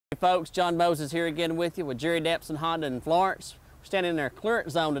folks, John Moses here again with you with Jerry Dempson Honda in Florence. We're standing in our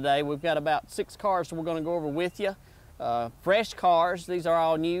clearance zone today. We've got about 6 cars that we're going to go over with you. Fresh cars, these are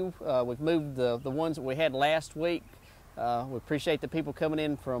all new. We've moved the ones that we had last week. We appreciate the people coming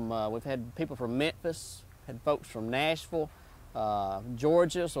in from, we've had people from Memphis, had folks from Nashville,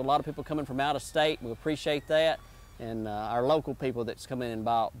 Georgia, so a lot of people coming from out of state. We appreciate that, and our local people that's come in and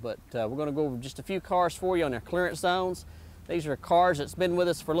bought. But we're going to go over just a few cars for you on our clearance zones. These are cars that's been with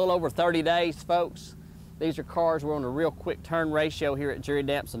us for a little over 30 days, folks. These are cars we're on a real quick turn ratio here at Jerry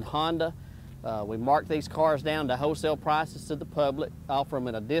Dempson Honda. We mark these cars down to wholesale prices to the public, offer them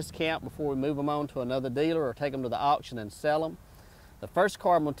at a discount before we move them on to another dealer or take them to the auction and sell them. The first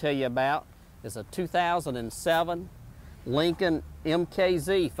car I'm going to tell you about is a 2007 Lincoln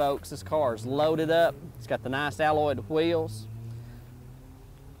MKZ, folks. This car is loaded up. It's got the nice alloyed wheels,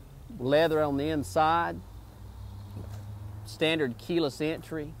 leather on the inside, standard keyless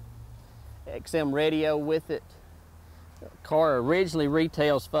entry, XM radio with it. The car originally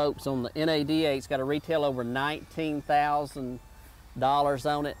retails, folks, on the NADA. It's got a retail over $19,000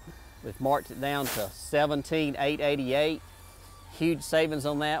 on it. We've marked it down to $17,888. Huge savings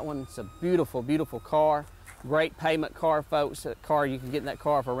on that one. It's a beautiful, beautiful car. Great payment car, folks. That car, you can get in that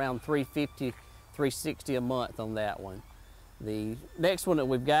car for around $350, $360 a month on that one. The next one that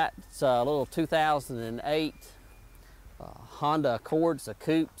we've got is a little 2008 Honda Accord. It's a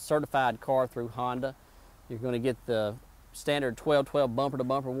coupe, certified car through Honda. You're going to get the standard 12/12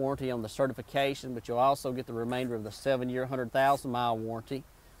 bumper-to-bumper warranty on the certification, but you'll also get the remainder of the 7-year, 100,000-mile warranty.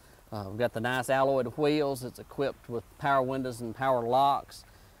 We've got the nice alloyed wheels. It's equipped with power windows and power locks.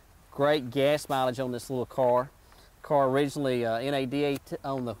 Great gas mileage on this little car. Car originally, NADA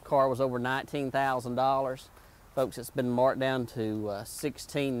on the car was over $19,000. Folks, it's been marked down to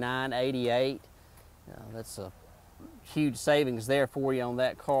 $16,988. That's a huge savings there for you on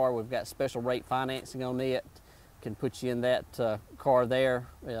that car. We've got special rate financing on it. Can put you in that car there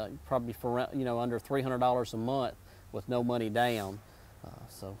probably for under $300 a month with no money down.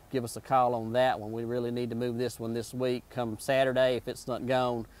 So give us a call on that one. We really need to move this one this week. Come Saturday, if it's not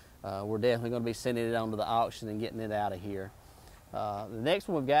gone, we're definitely going to be sending it on to the auction and getting it out of here. The next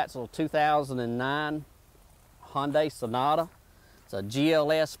one we've got is a 2009 Hyundai Sonata. It's a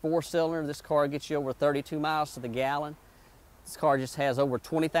GLS 4-cylinder. This car gets you over 32 miles to the gallon. This car just has over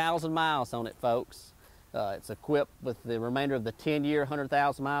 20,000 miles on it, folks. It's equipped with the remainder of the 10-year,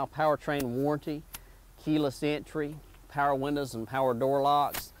 100,000-mile powertrain warranty, keyless entry, power windows and power door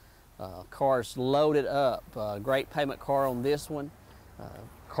locks. Car's loaded up. Great payment car on this one.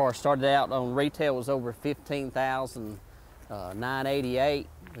 Car started out on retail was over $15,988.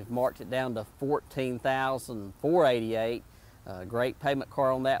 We've marked it down to $14,488. Great payment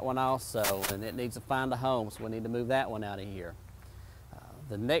car on that one also, and it needs to find a home, so we need to move that one out of here.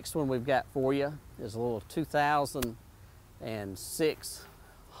 The next one we've got for you is a little 2006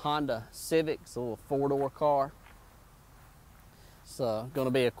 Honda Civic. It's a little 4-door car. It's going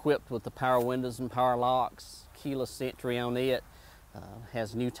to be equipped with the power windows and power locks, keyless entry on it,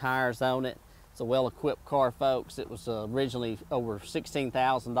 has new tires on it. It's a well-equipped car, folks. It was originally over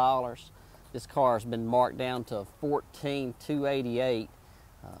 $16,000. This car has been marked down to $14,288.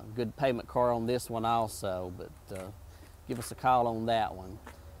 Good payment car on this one also, but give us a call on that one.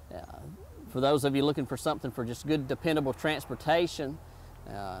 For those of you looking for something for just good, dependable transportation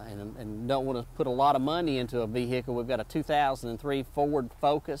and don't want to put a lot of money into a vehicle, we've got a 2003 Ford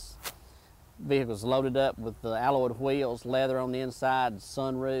Focus. Vehicle's loaded up with the alloyed wheels, leather on the inside,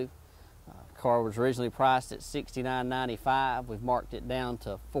 sunroof. Car was originally priced at $69.95. We've marked it down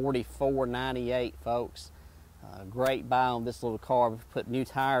to $44.98, folks. Great buy on this little car. We've put new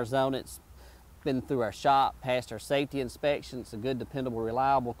tires on it. It's been through our shop, passed our safety inspection. It's a good, dependable,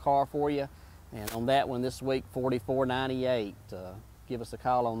 reliable car for you. And on that one this week, $44.98. Give us a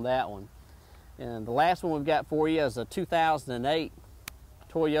call on that one. And the last one we've got for you is a 2008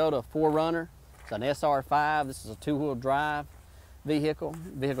 Toyota 4Runner. It's an SR5. This is a 2-wheel drive vehicle.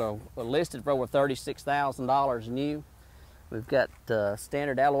 Vehicle listed for over $36,000 new. We've got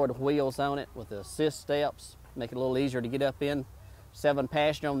standard alloyed wheels on it with the assist steps, make it a little easier to get up in.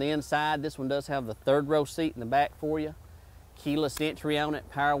 7-passenger on the inside. This one does have the 3rd row seat in the back for you. Keyless entry on it,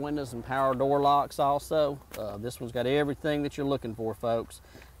 power windows and power door locks also. This one's got everything that you're looking for, folks.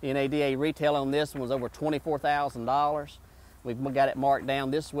 NADA retail on this one was over $24,000. We've got it marked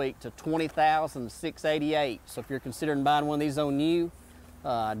down this week to $20,688. So if you're considering buying one of these on new,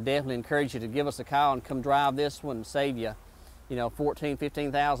 I definitely encourage you to give us a call and come drive this one and save you, $14,000,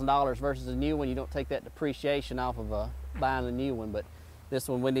 $15,000 versus a new one. You don't take that depreciation off of buying a new one, but this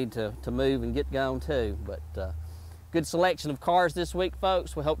one we need to move and get going too. But Good selection of cars this week,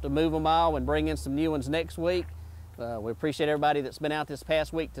 folks. We hope to move them all and bring in some new ones next week. We appreciate everybody that's been out this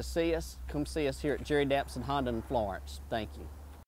past week to see us. Come see us here at Jerry Dapson Honda in Florence. Thank you.